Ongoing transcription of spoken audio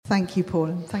Thank you, Paul,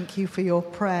 and thank you for your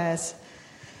prayers.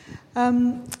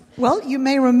 Well, you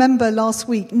may remember last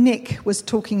week Nick was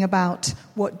talking about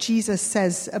what Jesus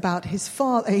says about his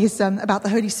about the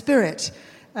Holy Spirit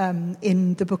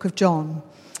in the book of John.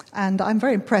 And I'm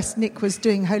very impressed. Nick was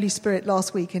doing Holy Spirit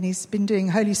last week, and he's been doing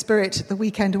Holy Spirit the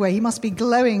weekend away. He must be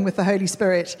glowing with the Holy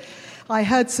Spirit. I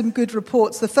heard some good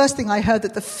reports. The first thing I heard,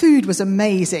 that the food was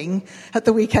amazing at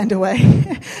the weekend away.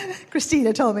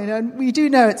 Christina told me, and we do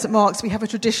know at St. Mark's we have a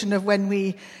tradition of when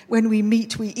we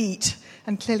meet, we eat.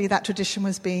 And clearly that tradition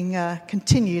was being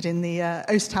continued in the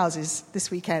Osthouses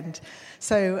this weekend.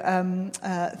 So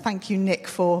thank you, Nick,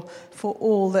 for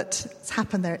all that's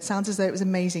happened there. It sounds as though it was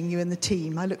amazing, you and the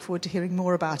team. I look forward to hearing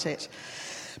more about it.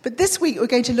 But this week we're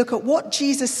going to look at what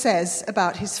Jesus says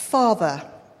about his Father.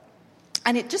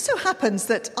 And it just so happens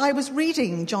that I was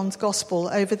reading John's Gospel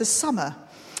over the summer.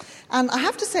 And I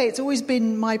have to say, it's always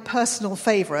been my personal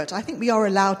favourite. I think we are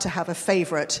allowed to have a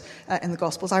favourite in the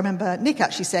Gospels. I remember Nick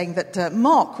actually saying that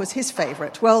Mark was his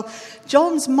favourite. Well,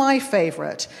 John's my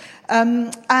favourite.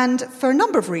 And for a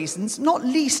number of reasons, not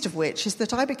least of which is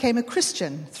that I became a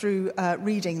Christian through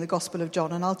reading the Gospel of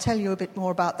John. And I'll tell you a bit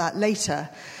more about that later.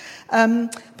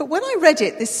 But when I read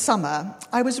it this summer,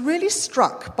 I was really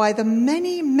struck by the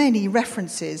many, many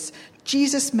references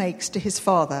Jesus makes to his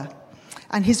Father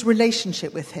and his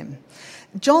relationship with him.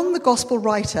 John, the Gospel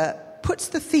writer, puts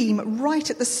the theme right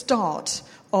at the start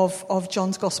of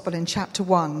John's Gospel in chapter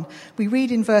 1. We read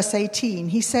in verse 18,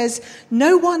 he says,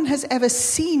 "No one has ever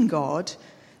seen God.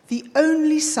 The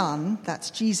only Son," that's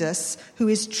Jesus, "who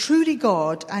is truly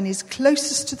God and is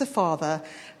closest to the Father,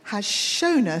 has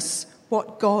shown us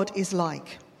what God is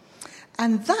like."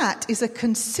 And that is a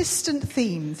consistent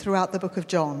theme throughout the book of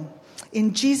John,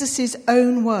 in Jesus'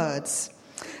 own words.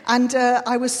 And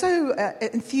I was so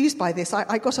enthused by this,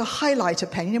 I got a highlighter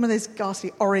pen, you know, one of those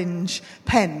ghastly orange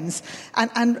pens,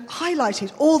 and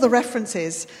highlighted all the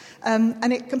references.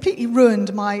 And it completely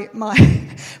ruined my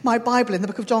Bible in the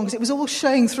book of John, because it was all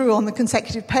showing through on the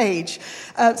consecutive page.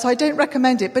 So I don't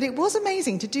recommend it. But it was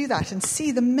amazing to do that and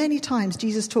see the many times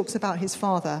Jesus talks about his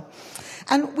Father.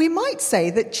 And we might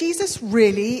say that Jesus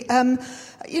really,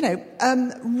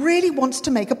 really wants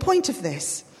to make a point of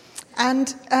this.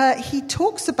 And he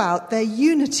talks about their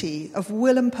unity of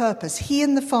will and purpose, he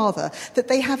and the Father, that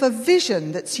they have a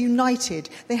vision that's united.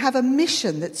 They have a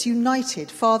mission that's united,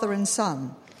 Father and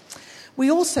Son. We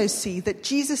also see that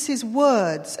Jesus'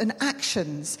 words and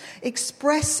actions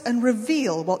express and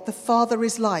reveal what the Father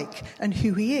is like and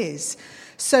who he is.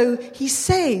 So he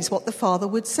says what the Father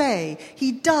would say.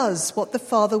 He does what the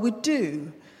Father would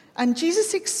do. And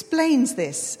Jesus explains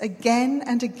this again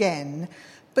and again,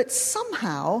 but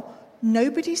somehow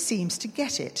nobody seems to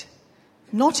get it,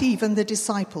 not even the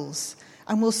disciples.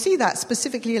 And we'll see that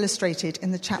specifically illustrated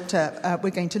in the chapter we're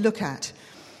going to look at.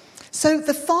 So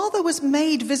the Father was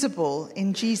made visible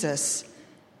in Jesus,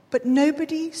 but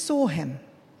nobody saw him,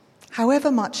 however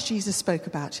much Jesus spoke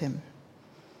about him.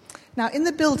 Now, in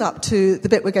the build-up to the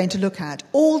bit we're going to look at,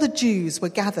 all the Jews were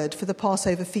gathered for the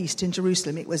Passover feast in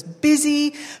Jerusalem. It was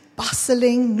busy,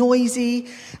 bustling, noisy.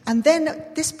 And then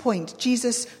at this point,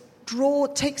 Jesus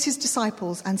takes his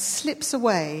disciples and slips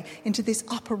away into this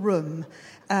upper room,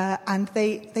 and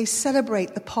they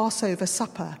celebrate the Passover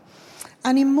supper.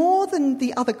 And in more than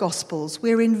the other Gospels,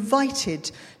 we're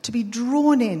invited to be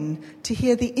drawn in to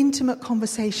hear the intimate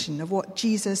conversation of what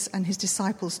Jesus and his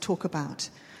disciples talk about.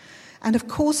 And of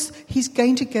course, he's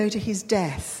going to go to his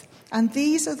death. And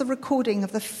these are the recording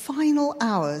of the final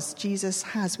hours Jesus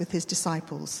has with his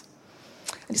disciples.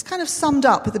 And it's kind of summed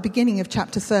up at the beginning of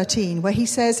chapter 13, where he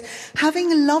says,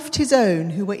 having loved his own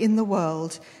who were in the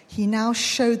world, he now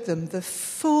showed them the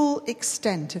full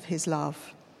extent of his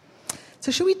love.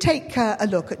 So shall we take a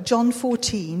look at John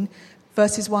 14,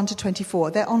 verses 1 to 24?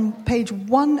 They're on page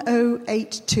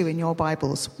 1082 in your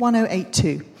Bibles,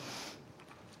 1082.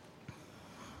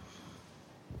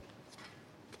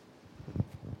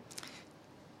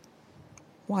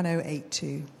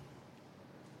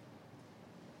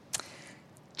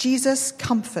 Jesus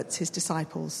comforts his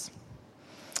disciples.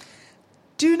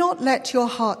 Do not let your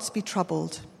hearts be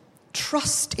troubled.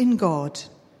 Trust in God.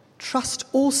 Trust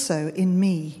also in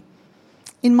me.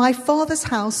 In my Father's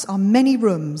house are many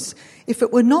rooms. If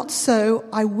it were not so,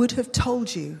 I would have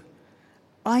told you.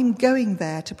 I'm going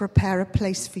there to prepare a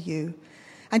place for you.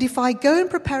 And if I go and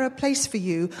prepare a place for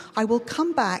you, I will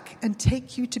come back and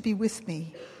take you to be with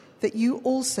me, that you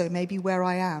also may be where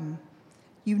I am.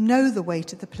 You know the way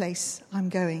to the place I'm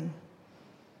going.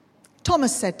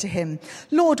 Thomas said to him,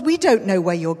 Lord, we don't know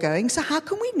where you're going, so how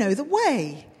can we know the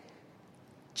way?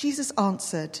 Jesus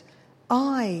answered,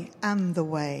 I am the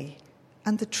way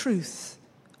and the truth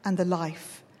and the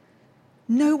life.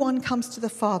 No one comes to the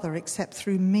Father except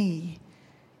through me.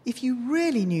 If you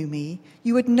really knew me,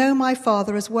 you would know my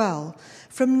Father as well.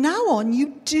 From now on,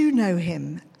 you do know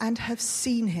him and have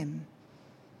seen him."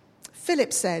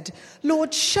 Philip said,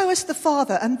 "Lord, show us the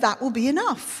Father, and that will be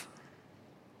enough."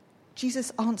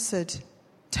 Jesus answered,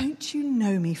 "Don't you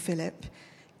know me, Philip,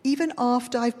 even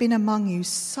after I've been among you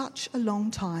such a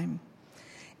long time?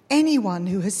 Anyone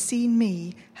who has seen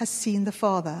me has seen the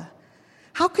Father.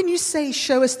 How can you say,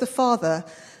 'Show us the Father'?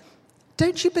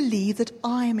 Don't you believe that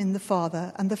I am in the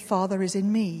Father and the Father is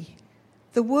in me?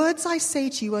 The words I say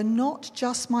to you are not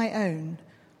just my own.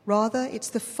 Rather, it's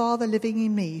the Father living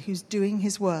in me who's doing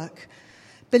his work.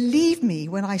 Believe me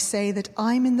when I say that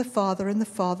I'm in the Father and the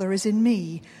Father is in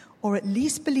me, or at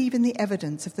least believe in the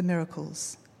evidence of the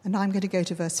miracles." And now I'm going to go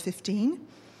to verse 15.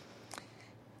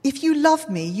 "If you love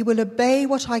me, you will obey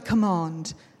what I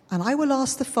command, and I will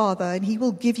ask the Father, and he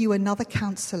will give you another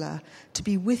counselor to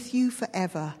be with you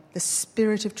forever, the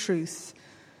Spirit of truth.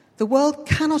 The world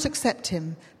cannot accept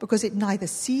him because it neither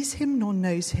sees him nor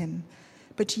knows him.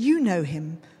 But you know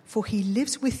him, for he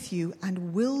lives with you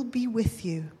and will be with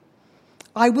you.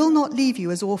 I will not leave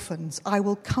you as orphans. I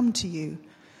will come to you.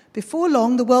 Before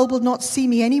long, the world will not see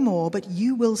me anymore, but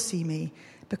you will see me.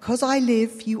 Because I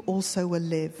live, you also will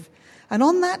live. And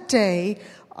on that day,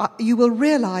 you will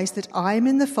realize that I am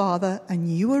in the Father, and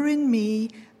you are in me,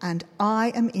 and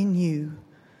I am in you.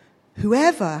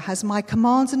 Whoever has my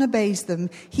commands and obeys them,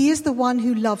 he is the one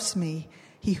who loves me.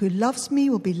 He who loves me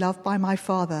will be loved by my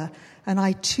Father, and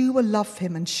I too will love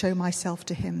him and show myself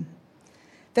to him."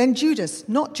 Then Judas,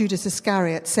 not Judas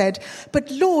Iscariot, said, "But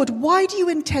Lord, why do you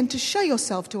intend to show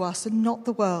yourself to us and not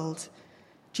the world?"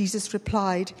 Jesus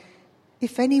replied,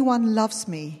 "If anyone loves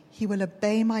me, he will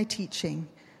obey my teaching.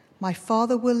 My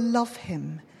Father will love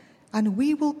him, and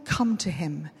we will come to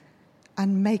him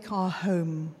and make our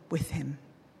home with him."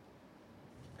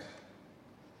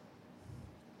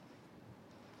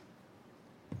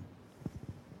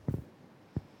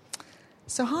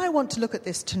 So how I want to look at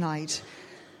this tonight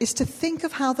is to think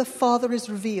of how the Father is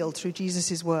revealed through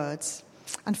Jesus' words.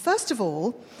 And first of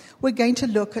all, we're going to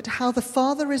look at how the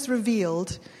Father is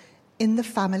revealed in the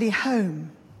family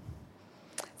home.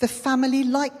 The family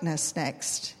likeness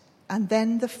next, and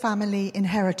then the family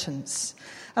inheritance.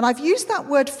 And I've used that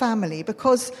word family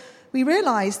because we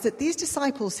realized that these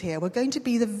disciples here were going to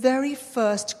be the very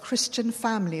first Christian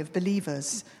family of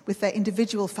believers with their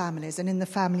individual families and in the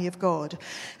family of God.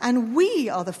 And we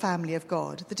are the family of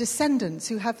God, the descendants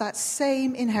who have that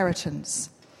same inheritance.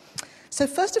 So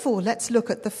first of all, let's look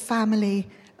at the family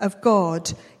of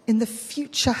God in the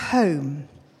future home.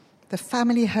 The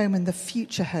family home and the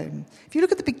future home. If you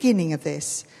look at the beginning of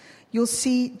this, you'll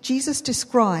see Jesus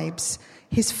describes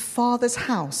his Father's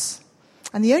house.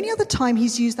 And the only other time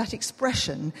he's used that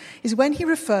expression is when he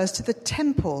refers to the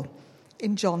temple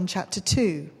in John chapter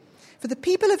 2. For the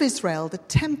people of Israel, the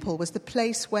temple was the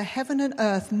place where heaven and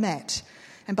earth met.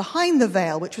 And behind the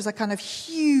veil, which was a kind of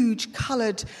huge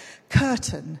coloured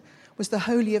curtain, was the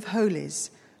Holy of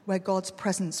Holies, where God's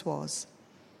presence was.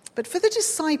 But for the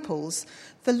disciples,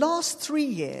 the last 3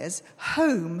 years,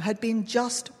 home had been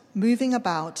just moving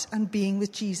about and being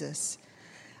with Jesus.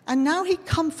 And now he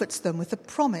comforts them with the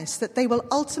promise that they will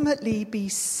ultimately be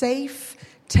safe,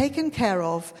 taken care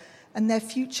of, and their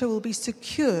future will be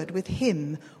secured with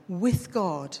him, with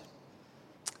God.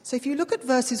 So if you look at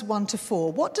verses 1 to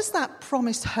 4, what does that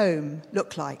promised home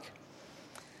look like?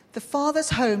 The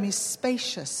Father's home is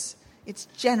spacious, it's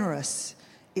generous,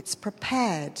 it's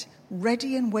prepared,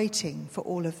 ready and waiting for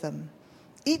all of them.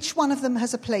 Each one of them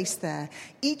has a place there.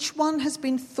 Each one has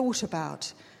been thought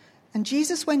about. And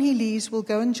Jesus, when he leaves, will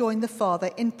go and join the Father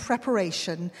in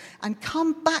preparation and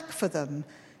come back for them,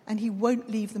 and he won't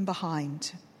leave them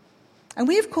behind. And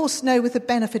we, of course, know with the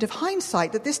benefit of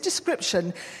hindsight that this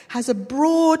description has a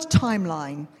broad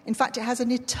timeline. In fact, it has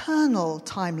an eternal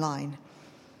timeline.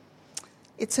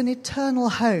 It's an eternal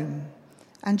home.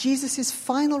 And Jesus'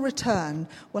 final return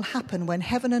will happen when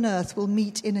heaven and earth will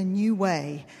meet in a new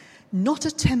way. Not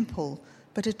a temple,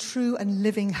 but a true and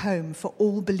living home for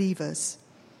all believers.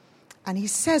 And he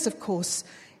says, of course,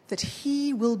 that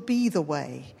he will be the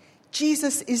way.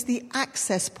 Jesus is the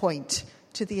access point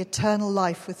to the eternal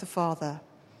life with the Father.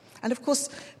 And of course,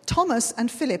 Thomas and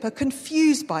Philip are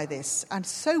confused by this, and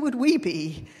so would we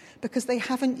be, because they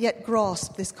haven't yet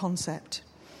grasped this concept.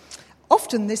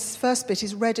 Often this first bit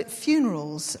is read at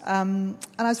funerals, and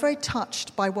I was very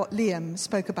touched by what Liam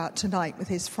spoke about tonight with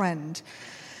his friend.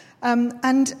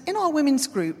 And in our women's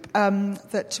group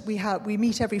that we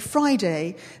meet every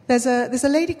Friday, there's a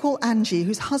lady called Angie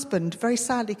whose husband very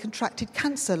sadly contracted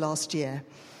cancer last year.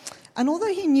 And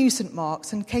although he knew St.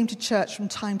 Mark's and came to church from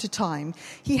time to time,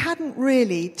 he hadn't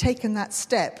really taken that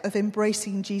step of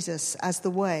embracing Jesus as the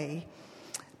way.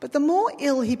 But the more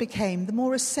ill he became, the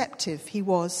more receptive he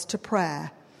was to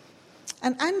prayer.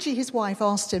 And Angie, his wife,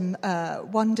 asked him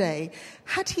one day,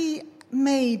 had he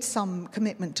made some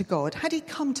commitment to God? Had he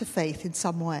come to faith in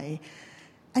some way?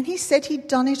 And he said he'd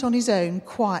done it on his own,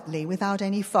 quietly, without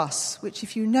any fuss, which,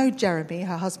 if you know Jeremy,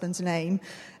 her husband's name,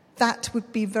 that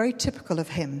would be very typical of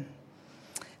him.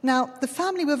 Now, the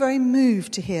family were very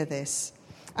moved to hear this,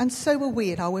 and so were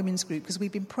we in our women's group, because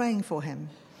we've been praying for him.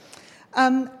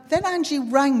 Then Angie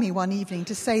rang me one evening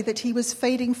to say that he was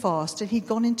fading fast and he'd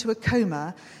gone into a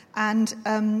coma,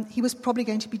 and he was probably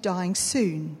going to be dying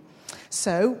soon.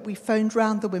 So we phoned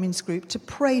round the women's group to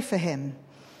pray for him.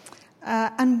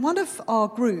 And one of our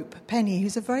group, Penny,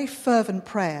 who's a very fervent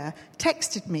prayer,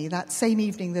 texted me that same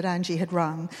evening that Angie had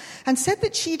rung and said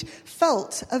that she'd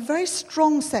felt a very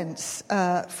strong sense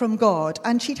from God,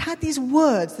 and she'd had these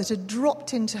words that had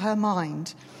dropped into her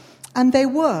mind. And they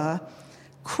were,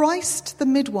 Christ the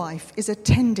midwife is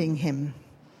attending him.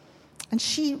 And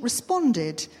she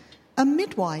responded, a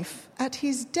midwife at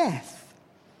his death.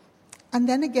 And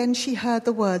then again she heard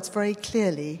the words very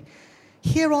clearly,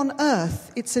 here on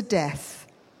earth it's a death,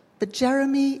 but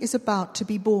Jeremy is about to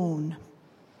be born.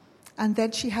 And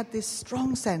then she had this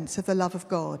strong sense of the love of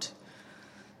God.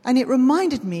 And it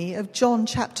reminded me of John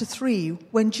chapter 3,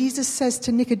 when Jesus says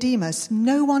to Nicodemus,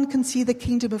 no one can see the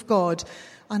kingdom of God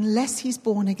unless he's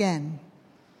born again.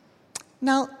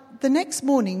 Now, the next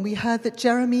morning we heard that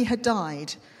Jeremy had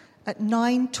died at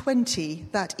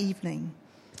 9:20 that evening.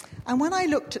 And when I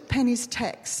looked at Penny's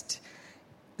text,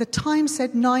 the time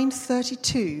said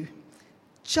 9:32,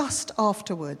 just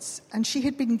afterwards, and she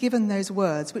had been given those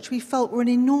words, which we felt were an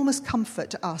enormous comfort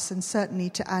to us and certainly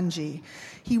to Angie.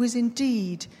 He was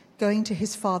indeed going to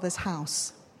his Father's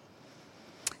house.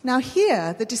 Now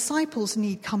here, the disciples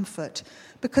need comfort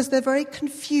because they're very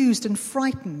confused and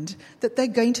frightened that they're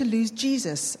going to lose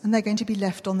Jesus and they're going to be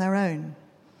left on their own.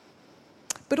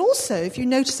 But also, if you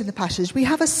notice in the passage, we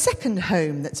have a second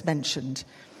home that's mentioned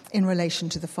in relation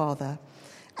to the Father.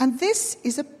 And this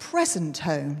is a present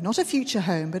home, not a future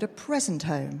home, but a present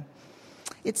home.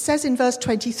 It says in verse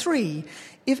 23,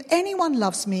 if anyone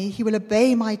loves me, he will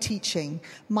obey my teaching.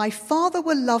 My Father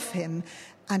will love him,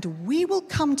 and we will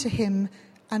come to him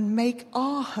and make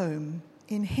our home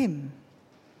in him.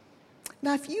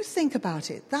 Now, if you think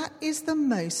about it, that is the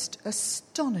most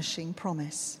astonishing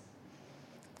promise.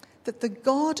 That the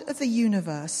God of the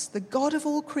universe, the God of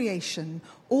all creation,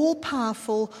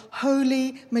 all-powerful,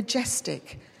 holy,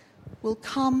 majestic, will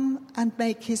come and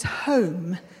make his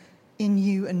home in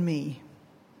you and me.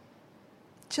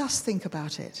 Just think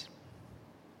about it.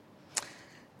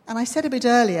 And I said a bit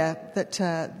earlier that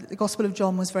the Gospel of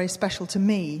John was very special to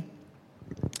me.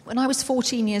 When I was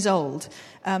 14 years old,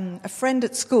 a friend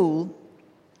at school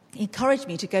encouraged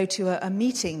me to go to a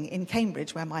meeting in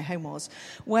Cambridge, where my home was,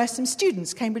 where some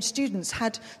students, Cambridge students,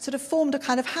 had sort of formed a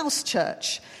kind of house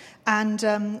church. And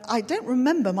I don't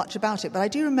remember much about it, but I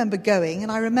do remember going,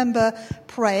 and I remember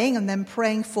praying and them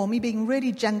praying for me, being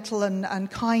really gentle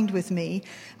and kind with me.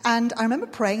 And I remember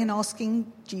praying and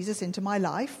asking Jesus into my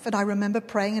life, and I remember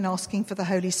praying and asking for the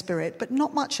Holy Spirit, but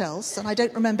not much else, and I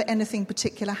don't remember anything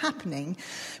particular happening.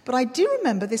 But I do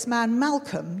remember this man,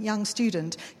 Malcolm, young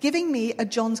student, giving me a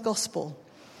John's Gospel.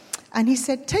 And he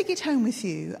said, take it home with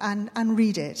you and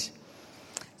read it.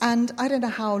 And I don't know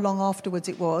how long afterwards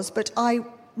it was, but I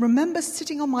remember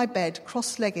sitting on my bed,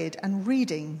 cross-legged, and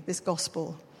reading this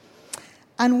gospel.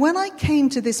 And when I came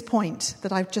to this point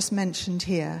that I've just mentioned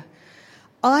here,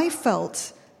 I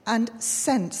felt and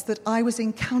sensed that I was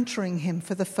encountering him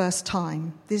for the first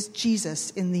time, this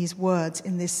Jesus in these words,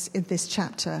 in this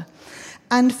chapter.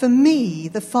 And for me,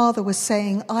 the Father was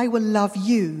saying, I will love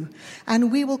you,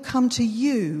 and we will come to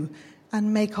you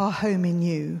and make our home in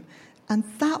you. And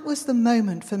that was the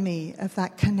moment for me of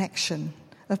that connection,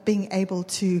 of being able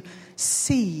to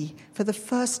see for the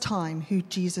first time who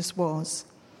Jesus was.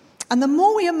 And the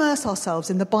more we immerse ourselves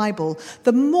in the Bible,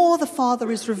 the more the Father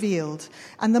is revealed,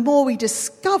 and the more we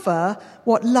discover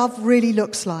what love really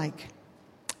looks like.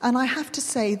 And I have to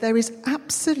say, there is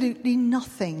absolutely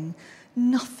nothing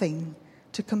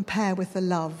to compare with the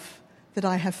love that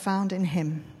I have found in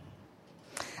him.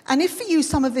 And if for you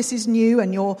some of this is new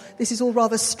and this is all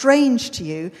rather strange to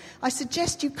you, I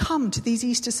suggest you come to these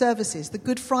Easter services, the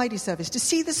Good Friday service, to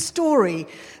see the story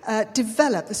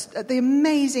develop, the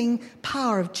amazing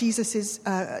power of Jesus'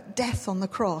 death on the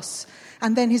cross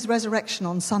and then his resurrection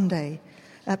on Sunday,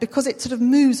 because it sort of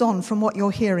moves on from what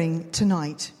you're hearing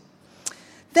tonight.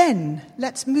 Then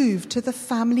let's move to the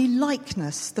family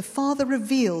likeness, the Father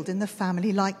revealed in the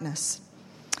family likeness.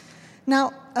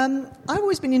 Now, I've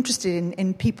always been interested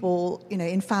in people,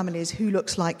 in families, who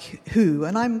looks like who,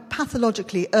 and I'm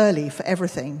pathologically early for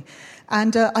everything.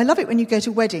 And I love it when you go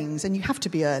to weddings, and you have to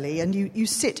be early, and you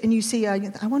sit and you see, I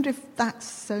wonder if that's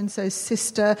so-and-so's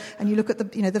sister, and you look at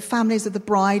the families of the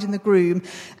bride and the groom,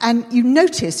 and you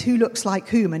notice who looks like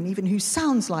whom, and even who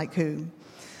sounds like whom.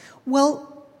 Well,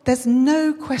 there's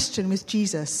no question with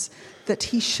Jesus that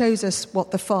he shows us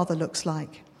what the Father looks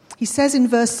like. He says in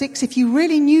verse 6, if you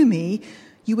really knew me,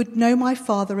 you would know my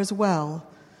Father as well.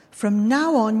 From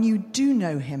now on, you do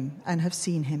know him and have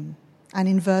seen him. And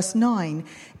in verse 9,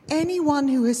 anyone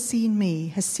who has seen me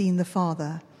has seen the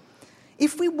Father.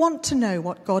 If we want to know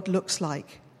what God looks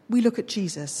like, we look at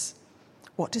Jesus.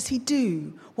 What does he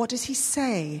do? What does he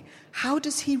say? How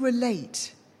does he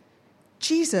relate?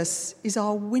 Jesus is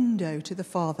our window to the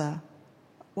Father,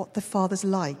 what the Father's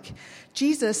like.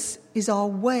 Jesus is our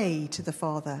way to the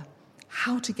Father,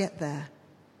 how to get there.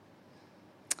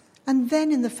 And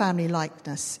then in the family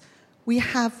likeness, we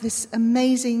have this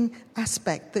amazing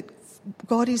aspect that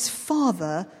God is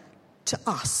Father to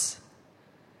us.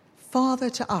 Father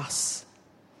to us.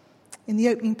 In the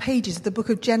opening pages of the book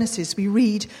of Genesis, we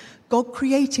read, God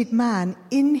created man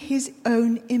in his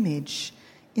own image.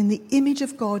 In the image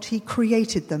of God, he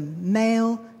created them,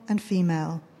 male and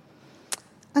female.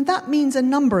 And that means a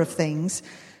number of things,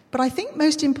 but I think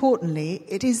most importantly,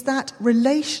 it is that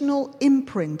relational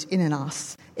imprint in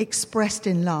us, expressed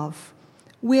in love.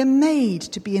 We're made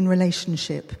to be in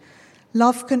relationship.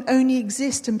 Love can only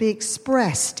exist and be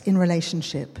expressed in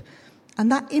relationship.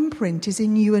 And that imprint is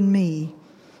in you and me.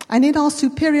 And in our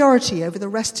superiority over the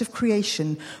rest of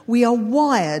creation, we are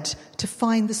wired to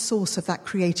find the source of that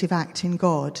creative act in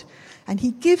God. And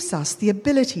he gives us the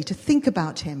ability to think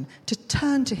about him, to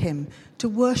turn to him, to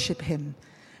worship him.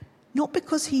 Not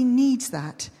because he needs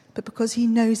that, but because he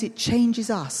knows it changes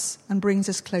us and brings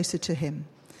us closer to him.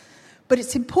 But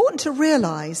it's important to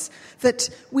realize that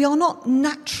we are not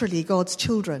naturally God's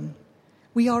children.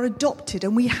 We are adopted,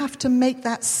 and we have to make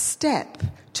that step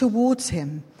towards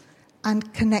him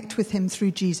and connect with him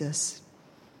through Jesus.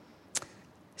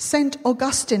 St.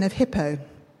 Augustine of Hippo,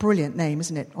 brilliant name,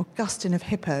 isn't it? Augustine of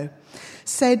Hippo,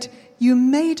 said, "You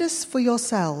made us for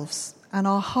yourselves, and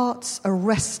our hearts are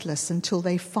restless until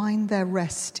they find their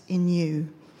rest in you."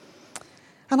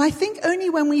 And I think only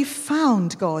when we've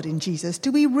found God in Jesus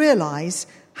do we realize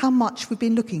how much we've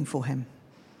been looking for him.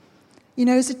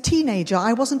 As a teenager,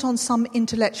 I wasn't on some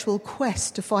intellectual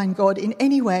quest to find God in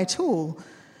any way at all.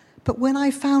 But when I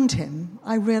found him,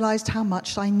 I realized how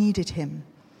much I needed him.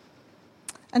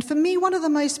 And for me, one of the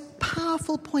most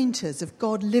powerful pointers of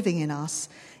God living in us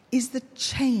is the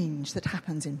change that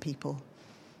happens in people.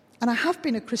 And I have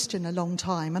been a Christian a long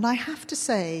time, and I have to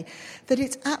say that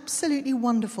it's absolutely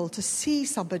wonderful to see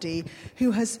somebody who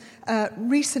has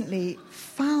recently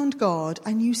found God,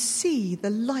 and you see the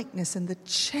likeness and the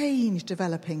change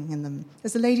developing in them.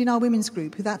 There's a lady in our women's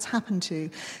group who that's happened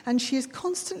to, and she is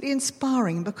constantly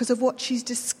inspiring because of what she's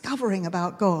discovering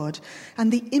about God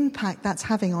and the impact that's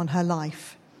having on her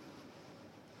life.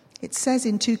 It says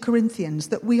in 2 Corinthians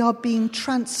that we are being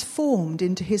transformed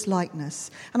into his likeness.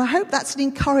 And I hope that's an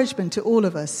encouragement to all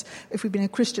of us, if we've been a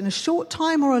Christian a short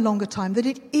time or a longer time, that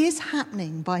it is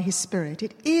happening by his Spirit.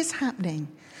 It is happening.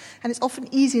 And it's often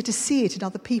easier to see it in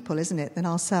other people, isn't it, than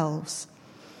ourselves.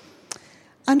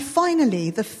 And finally,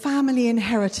 the family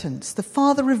inheritance, the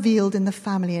Father revealed in the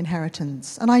family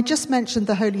inheritance. And I just mentioned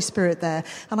the Holy Spirit there,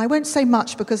 and I won't say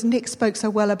much because Nick spoke so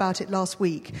well about it last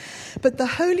week. But the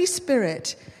Holy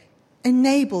Spirit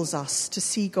enables us to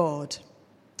see God.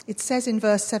 It says in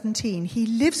verse 17, he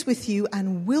lives with you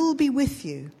and will be with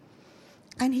you.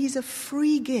 And he's a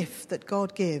free gift that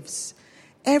God gives.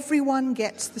 Everyone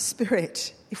gets the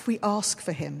Spirit if we ask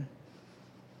for him.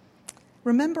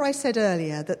 Remember I said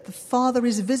earlier that the Father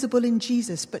is visible in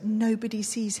Jesus, but nobody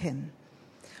sees him.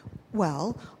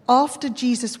 Well, after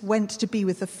Jesus went to be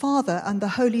with the Father and the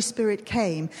Holy Spirit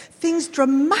came, things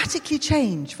dramatically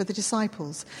changed for the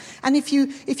disciples. And if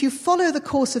you follow the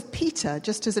course of Peter,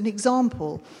 just as an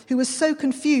example, who was so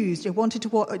confused,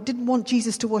 didn't want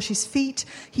Jesus to wash his feet,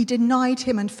 he denied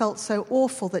him and felt so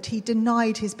awful that he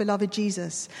denied his beloved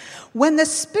Jesus. When the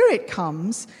Spirit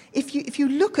comes, if you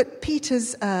look at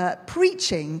Peter's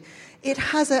preaching, it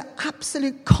has an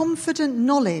absolute confident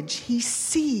knowledge. He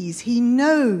sees, he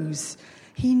knows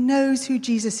who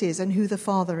Jesus is and who the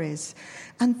Father is.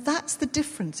 And that's the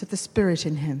difference of the Spirit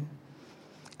in him.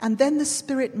 And then the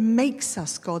Spirit makes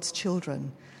us God's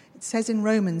children. It says in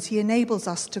Romans, he enables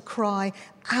us to cry,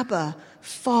 Abba,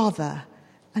 Father,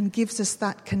 and gives us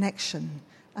that connection.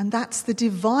 And that's the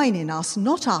divine in us,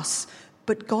 not us,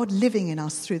 but God living in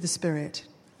us through the Spirit.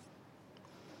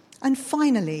 And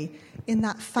finally, in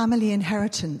that family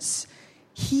inheritance,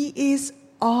 he is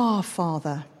our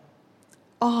Father.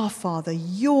 Our Father,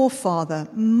 your Father,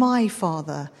 my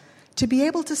Father. To be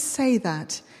able to say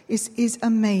that is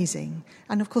amazing.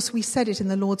 And of course, we said it in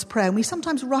the Lord's Prayer, and we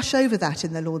sometimes rush over that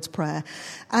in the Lord's Prayer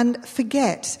and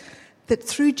forget that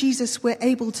through Jesus we're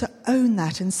able to own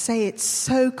that and say it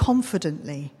so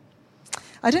confidently.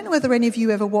 I don't know whether any of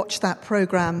you ever watched that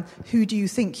program, Who Do You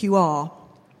Think You Are?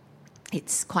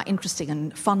 It's quite interesting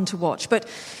and fun to watch. But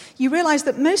you realise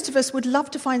that most of us would love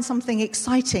to find something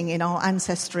exciting in our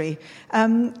ancestry.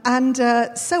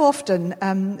 So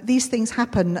often these things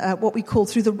happen, what we call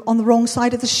on the wrong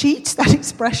side of the sheet, that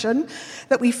expression,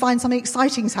 that we find something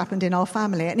exciting's happened in our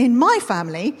family. And in my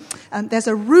family, there's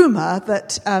a rumour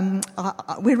that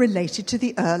we're related to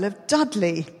the Earl of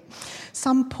Dudley.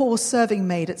 Some poor serving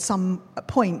maid at some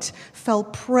point fell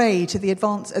prey to the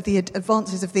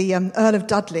advances of the Earl of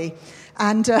Dudley,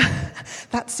 and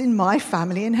that's in my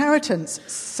family inheritance,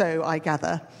 so I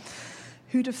gather.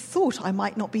 Who'd have thought I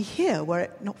might not be here were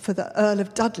it not for the Earl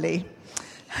of Dudley?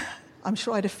 I'm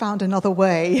sure I'd have found another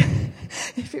way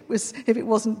if it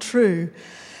wasn't true.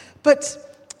 But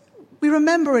we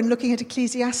remember in looking at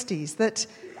Ecclesiastes that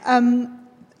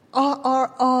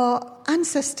our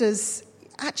ancestors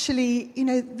actually,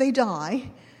 they die,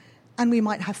 and we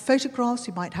might have photographs,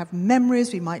 we might have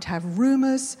memories, we might have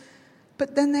rumours,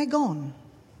 but then they're gone.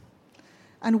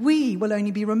 And we will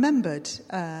only be remembered,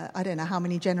 I don't know how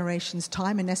many generations'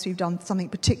 time, unless we've done something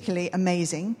particularly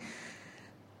amazing.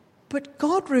 But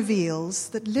God reveals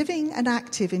that living and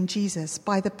active in Jesus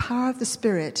by the power of the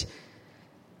Spirit,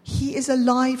 he is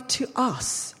alive to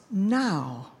us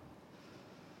now.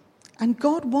 And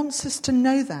God wants us to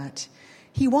know that.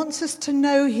 He wants us to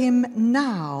know him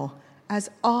now as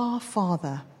our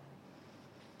Father.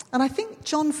 And I think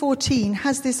John 14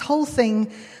 has this whole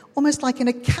thing almost like in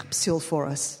a capsule for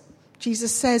us.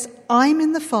 Jesus says, I'm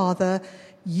in the Father,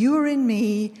 you are in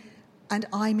me, and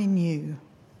I'm in you.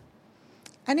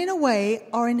 And in a way,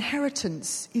 our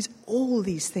inheritance is all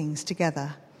these things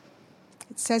together.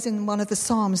 It says in one of the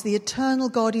Psalms, the eternal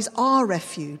God is our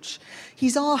refuge.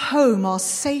 He's our home, our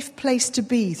safe place to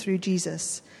be through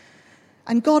Jesus.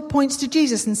 And God points to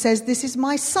Jesus and says, this is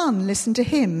my Son, listen to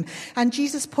him. And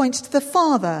Jesus points to the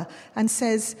Father and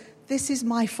says, this is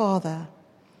my Father.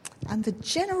 And the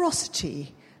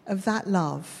generosity of that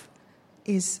love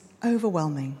is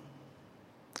overwhelming.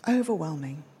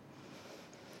 Overwhelming.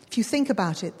 If you think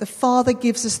about it, the Father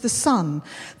gives us the Son.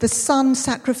 The Son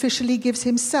sacrificially gives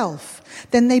himself.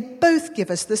 Then they both give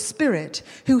us the Spirit,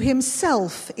 who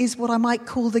himself is what I might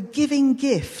call the giving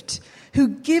gift, who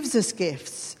gives us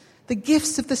gifts, the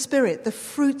gifts of the Spirit, the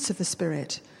fruits of the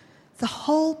Spirit, the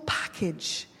whole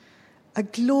package, a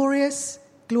glorious,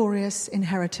 glorious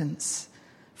inheritance,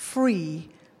 free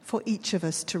for each of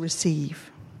us to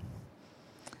receive.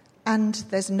 And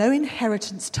there's no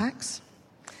inheritance tax.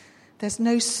 There's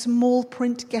no small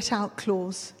print get-out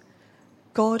clause.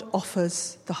 God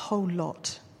offers the whole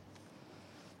lot.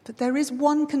 But there is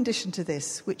one condition to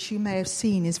this, which you may have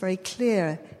seen is very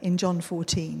clear in John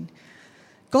 14.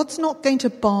 God's not going to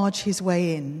barge his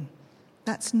way in.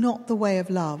 That's not the way of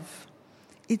love.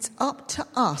 It's up to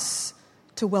us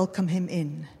to welcome him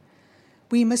in.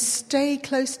 We must stay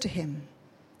close to him.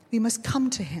 We must come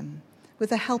to him with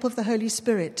the help of the Holy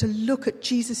Spirit to look at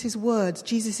Jesus' words,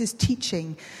 Jesus'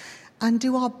 teaching, and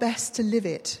do our best to live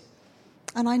it.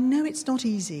 And I know it's not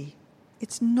easy.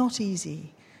 It's not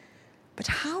easy. But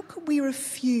how could we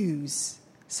refuse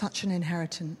such an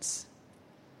inheritance?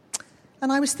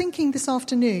 And I was thinking this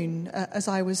afternoon, as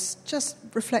I was just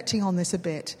reflecting on this a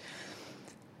bit,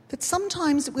 that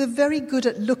sometimes we're very good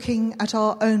at looking at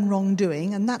our own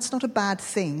wrongdoing, and that's not a bad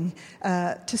thing,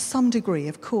 to some degree,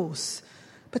 of course.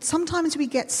 But sometimes we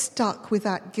get stuck with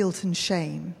that guilt and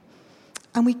shame.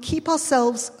 And we keep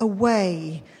ourselves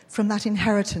away from that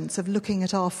inheritance of looking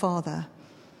at our Father.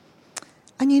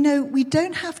 And we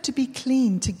don't have to be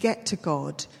clean to get to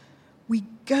God. We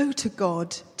go to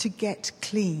God to get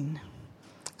clean.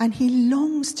 And he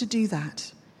longs to do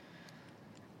that.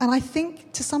 And I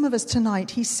think to some of us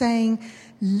tonight, he's saying,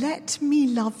 let me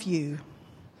love you.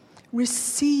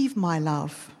 Receive my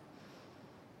love.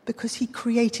 Because he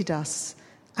created us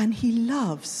and he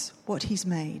loves what he's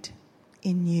made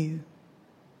in you.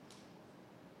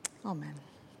 Amen.